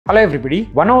Hello everybody.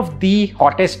 One of the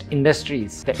hottest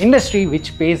industries, the industry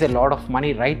which pays a lot of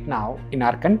money right now in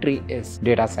our country is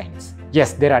data science.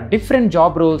 Yes, there are different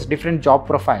job roles, different job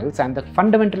profiles, and the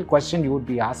fundamental question you would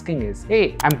be asking is,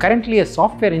 hey, I'm currently a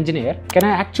software engineer. Can I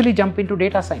actually jump into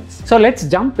data science? So let's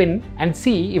jump in and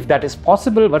see if that is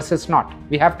possible versus not.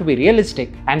 We have to be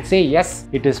realistic and say, yes,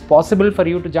 it is possible for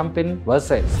you to jump in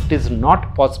versus it is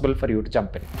not possible for you to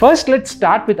jump in. First, let's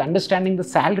start with understanding the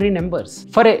salary numbers.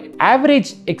 For an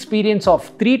average experience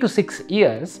of 3 to 6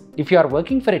 years, if you are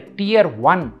working for a tier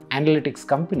 1 analytics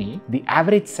company, the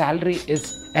average salary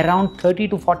is around 30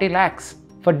 to 40 lakhs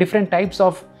for different types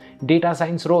of data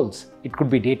science roles. It could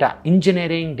be data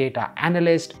engineering, data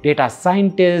analyst, data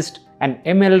scientist, an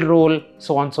ML role,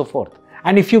 so on and so forth.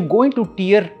 And if you go into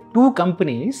tier 2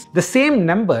 companies, the same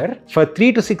number for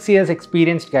 3 to 6 years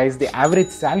experienced guys, the average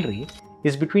salary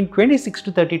is between 26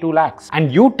 to 32 lakhs.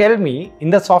 And you tell me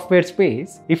in the software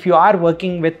space, if you are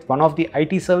working with one of the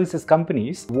IT services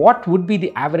companies, what would be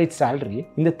the average salary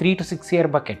in the 3 to 6 year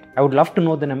bucket? I would love to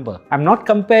know the number. I'm not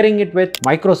comparing it with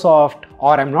Microsoft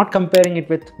or I'm not comparing it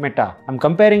with Meta. I'm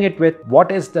comparing it with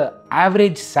what is the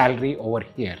average salary over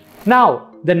here. Now,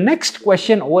 the next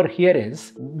question over here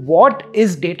is, what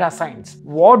is data science?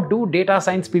 What do data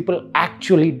science people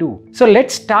actually do? So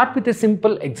let's start with a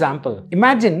simple example.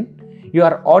 Imagine you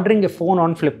are ordering a phone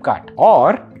on Flipkart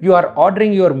or you are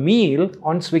ordering your meal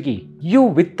on Swiggy. You,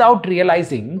 without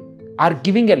realizing, are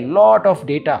giving a lot of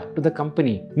data to the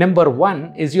company. Number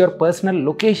 1 is your personal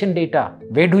location data.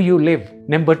 Where do you live?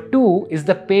 Number 2 is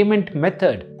the payment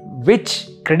method. Which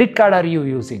credit card are you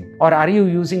using? Or are you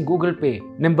using Google Pay?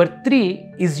 Number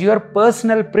 3 is your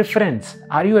personal preference.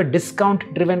 Are you a discount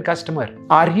driven customer?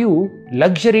 Are you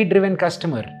luxury driven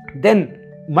customer? Then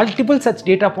multiple such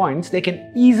data points, they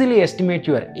can easily estimate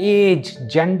your age,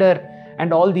 gender,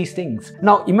 and all these things.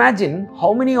 Now imagine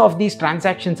how many of these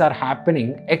transactions are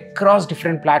happening across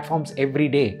different platforms every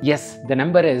day. Yes, the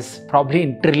number is probably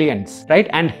in trillions, right?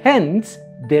 And hence,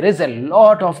 there is a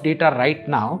lot of data right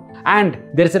now, and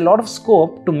there is a lot of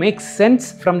scope to make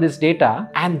sense from this data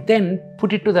and then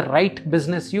put it to the right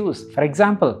business use. For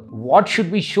example, what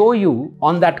should we show you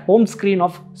on that home screen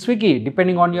of Swiggy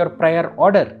depending on your prior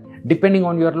order, depending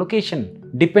on your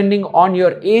location, depending on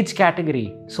your age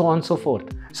category, so on and so forth.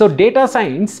 So data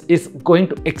science is going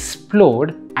to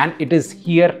explode and it is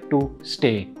here to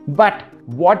stay. But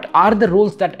what are the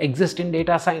roles that exist in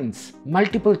data science?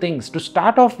 Multiple things. To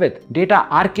start off with, data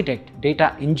architect,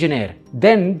 data engineer.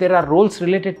 Then there are roles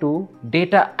related to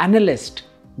data analyst,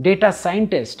 data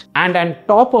scientist, and on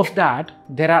top of that,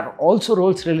 there are also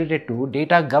roles related to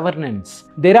data governance.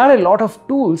 There are a lot of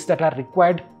tools that are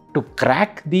required to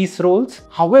crack these roles.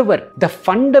 However, the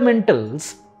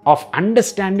fundamentals of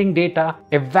understanding data,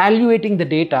 evaluating the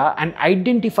data, and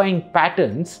identifying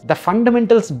patterns, the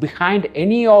fundamentals behind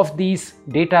any of these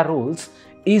data roles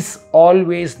is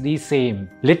always the same.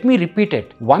 Let me repeat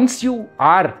it. Once you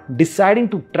are deciding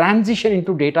to transition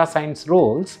into data science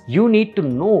roles, you need to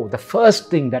know the first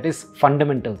thing, that is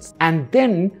fundamentals. And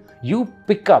then you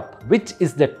pick up which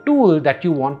is the tool that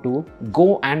you want to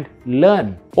go and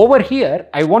learn. Over here,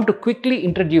 I want to quickly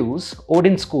introduce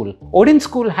Odin School. Odin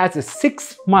School has a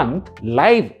 6-month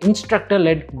live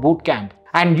instructor-led bootcamp.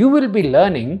 And you will be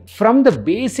learning from the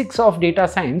basics of data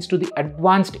science to the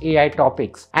advanced AI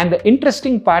topics. And the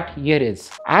interesting part here is,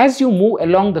 as you move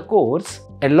along the course,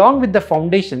 along with the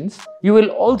foundations, you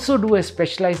will also do a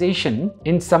specialization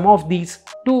in some of these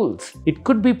tools. It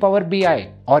could be Power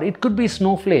BI, or it could be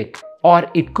Snowflake,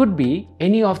 or it could be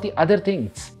any of the other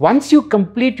things. Once you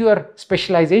complete your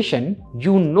specialization,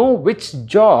 you know which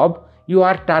job you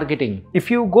are targeting.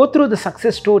 If you go through the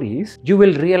success stories, you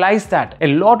will realize that a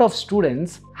lot of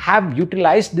students have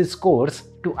utilized this course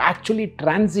to actually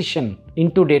transition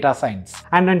into data science.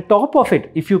 And on top of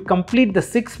it, if you complete the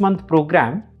 6-month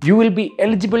program, you will be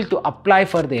eligible to apply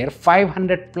for their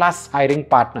 500 plus hiring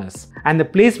partners. And the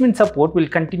placement support will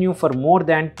continue for more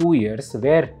than 2 years,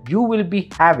 where you will be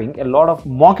having a lot of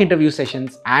mock interview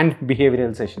sessions and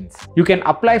behavioral sessions. You can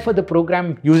apply for the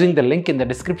program using the link in the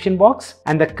description box.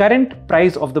 And the current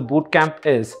price of the bootcamp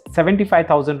is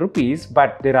 75,000 rupees,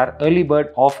 but there are early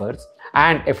bird offers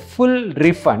and a full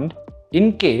refund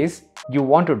in case you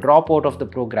want to drop out of the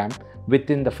program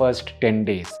within the first 10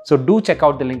 days. So do check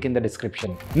out the link in the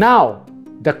description. Now,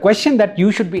 the question that you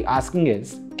should be asking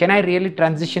is, can I really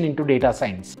transition into data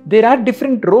science? There are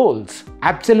different roles.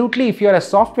 Absolutely, if you're a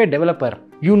software developer,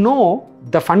 you know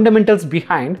the fundamentals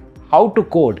behind how to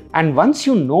code. And once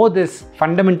you know this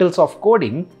fundamentals of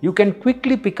coding, you can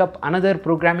quickly pick up another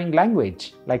programming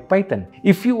language like Python.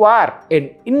 If you are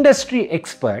an industry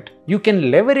expert, you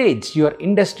can leverage your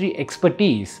industry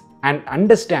expertise and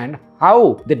understand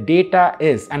how the data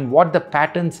is and what the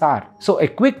patterns are. So a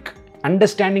quick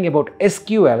understanding about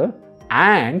SQL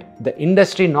and the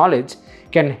industry knowledge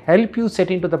can help you set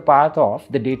into the path of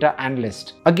the data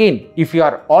analyst. Again, if you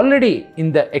are already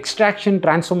in the extraction,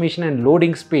 transformation and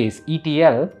loading space,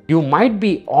 ETL, you might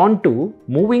be on to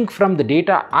moving from the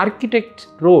data architect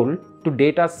role to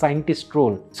data scientist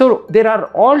role. So there are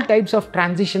all types of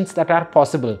transitions that are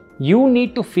possible. You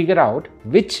need to figure out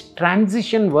which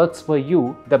transition works for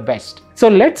you the best. So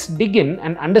let's dig in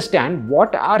and understand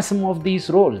what are some of these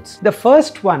roles. The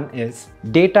first one is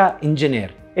data engineer.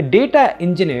 A data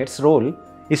engineer's role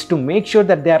is to make sure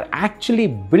that they are actually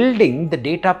building the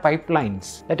data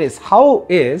pipelines. That is, how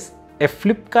is a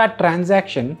Flipkart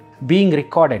transaction being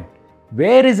recorded?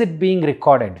 Where is it being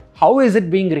recorded? How is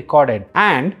it being recorded?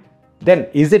 And then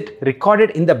is it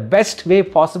recorded in the best way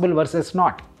possible versus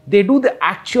not? They do the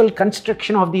actual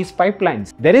construction of these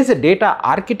pipelines. There is a data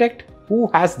architect who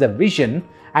has the vision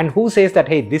and who says that,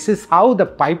 hey, this is how the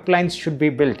pipelines should be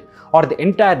built, or the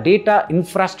entire data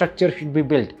infrastructure should be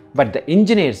built. But the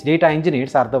engineers, data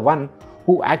engineers, are the one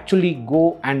who actually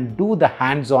go and do the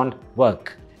hands-on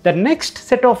work. The next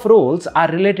set of roles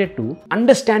are related to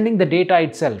understanding the data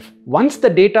itself. Once the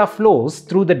data flows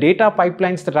through the data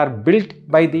pipelines that are built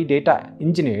by the data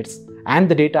engineers and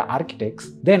the data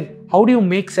architects, then how do you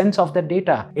make sense of the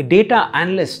data? A data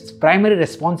analyst's primary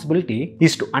responsibility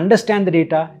is to understand the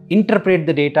data, interpret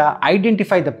the data,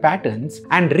 identify the patterns,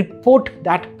 and report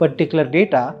that particular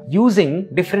data using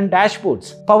different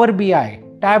dashboards. Power BI,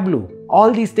 Tableau,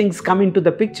 all these things come into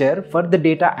the picture for the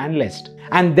data analyst.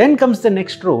 And then comes the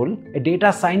next role, a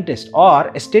data scientist or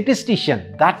a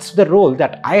statistician. That's the role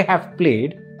that I have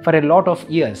played for a lot of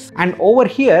years. And over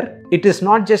here, it is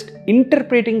not just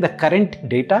interpreting the current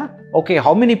data. Okay,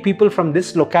 how many people from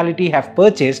this locality have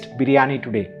purchased biryani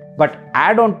today? But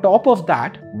add on top of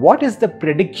that, what is the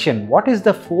prediction? What is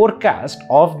the forecast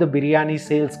of the biryani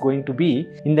sales going to be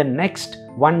in the next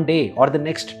 1 day or the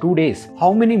next 2 days?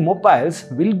 How many mobiles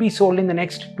will be sold in the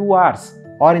next 2 hours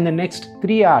or in the next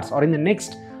 3 hours or in the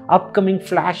next upcoming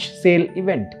flash sale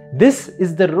event? This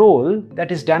is the role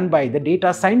that is done by the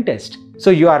data scientist. So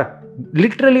you are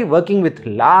literally working with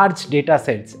large data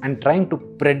sets and trying to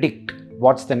predict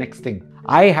what's the next thing.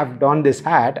 I have done this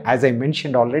hat, as I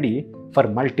mentioned already, for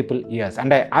multiple years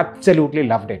and I absolutely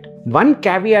loved it. One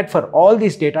caveat for all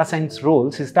these data science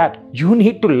roles is that you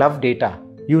need to love data.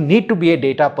 You need to be a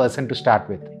data person to start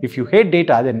with. If you hate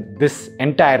data, then this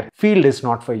entire field is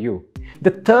not for you.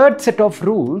 The third set of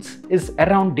rules is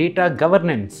around data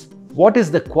governance. What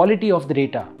is the quality of the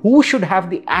data? Who should have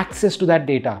the access to that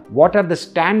data? What are the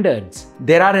standards?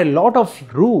 There are a lot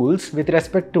of rules with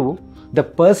respect to the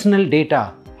personal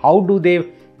data. How do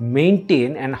they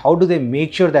maintain and how do they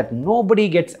make sure that nobody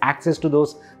gets access to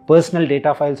those personal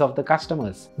data files of the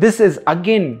customers? This is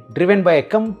again driven by a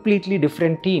completely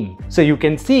different team. So you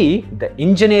can see the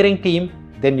engineering team,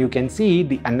 then you can see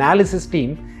the analysis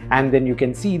team, and then you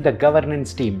can see the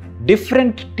governance team.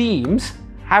 Different teams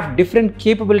have different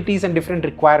capabilities and different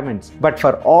requirements, but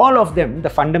for all of them, the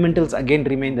fundamentals again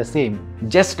remain the same,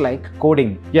 just like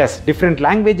coding. Yes, different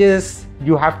languages,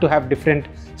 you have to have different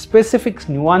specific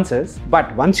nuances,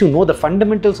 but once you know the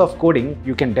fundamentals of coding,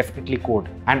 you can definitely code.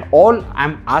 And all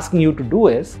I'm asking you to do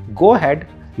is go ahead,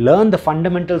 learn the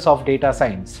fundamentals of data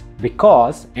science,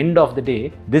 because end of the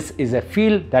day, this is a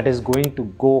field that is going to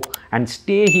go and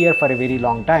stay here for a very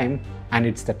long time, and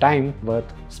it's the time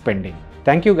worth spending.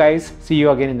 Thank you guys. See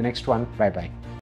you again in the next one. Bye bye.